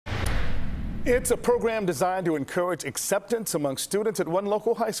It's a program designed to encourage acceptance among students at one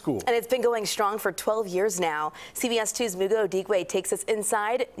local high school. And it's been going strong for 12 years now. CBS 2's Murrow takes us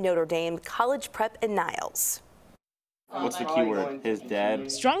inside Notre Dame College Prep in Niles. What's the key word? His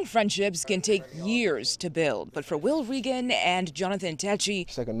dad. Strong friendships can take years to build, but for Will Regan and Jonathan Techi,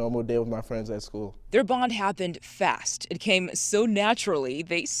 it's like a normal day with my friends at school. Their bond happened fast. It came so naturally,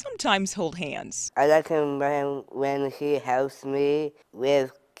 they sometimes hold hands. I like him when he helps me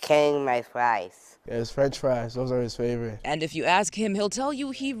with carrying my fries. Yeah, his French fries, those are his favorite. And if you ask him, he'll tell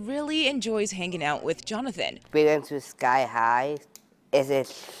you he really enjoys hanging out with Jonathan. We went to Sky High. It's a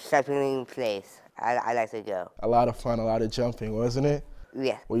shuffling place. I like to go. A lot of fun, a lot of jumping, wasn't it?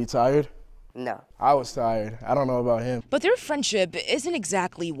 Yeah. Were you tired? No. I was tired. I don't know about him. But their friendship isn't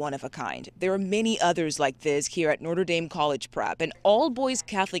exactly one of a kind. There are many others like this here at Notre Dame College Prep, an all-boys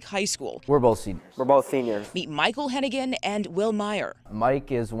Catholic high school. We're both seniors. We're both seniors. Meet Michael Hennigan and Will Meyer.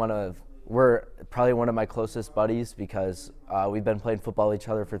 Mike is we're probably one of my closest buddies because we've been playing football with each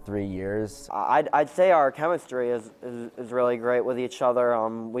other for 3 years. I'd say our chemistry is really great with each other.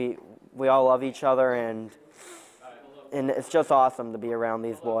 We all love each other, and it's just awesome to be around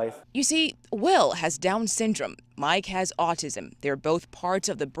these boys. You see, Will has Down syndrome. Mike has autism. They're both parts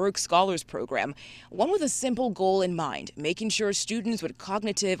of the Burke Scholars Program, one with a simple goal in mind, making sure students with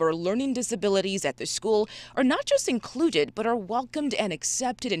cognitive or learning disabilities at the school are not just included, but are welcomed and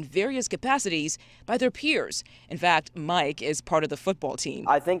accepted in various capacities by their peers. In fact, Mike is part of the football team.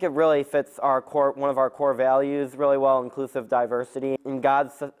 I think it really fits one of our core values really well, inclusive diversity. And God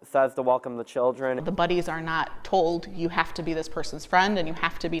says to welcome the children. The buddies are not told you have to be this person's friend and you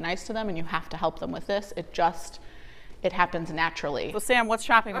have to be nice to them and you have to help them with this. It happens naturally. So Sam, what's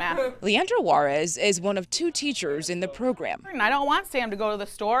shopping math? Leandra Juarez is one of 2 teachers in the program. I don't want Sam to go to the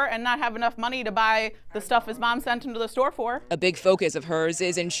store and not have enough money to buy the stuff his mom sent him to the store for. A big focus of hers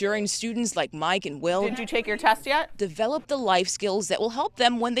is ensuring students like Mike and Will Did you take your test yet? Develop the life skills that will help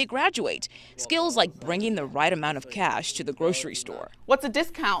them when they graduate. Skills like bringing the right amount of cash to the grocery store. What's a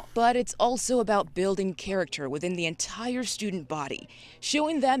discount? But it's also about building character within the entire student body,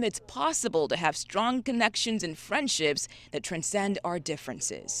 showing them it's possible to have strong connections and friendships that transcend our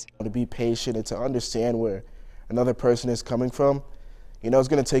differences. To be patient and to understand where another person is coming from, it's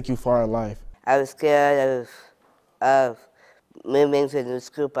going to take you far in life. I was scared of moving to the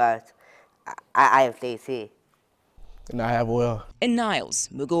school, but I have Stacy. And I have Will. In Niles,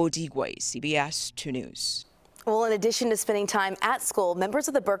 Murrow, CBS 2 News. Well, in addition to spending time at school, members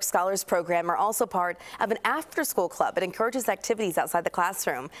of the Burke Scholars Program are also part of an after-school club. It encourages activities outside the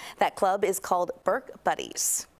classroom. That club is called Burke Buddies.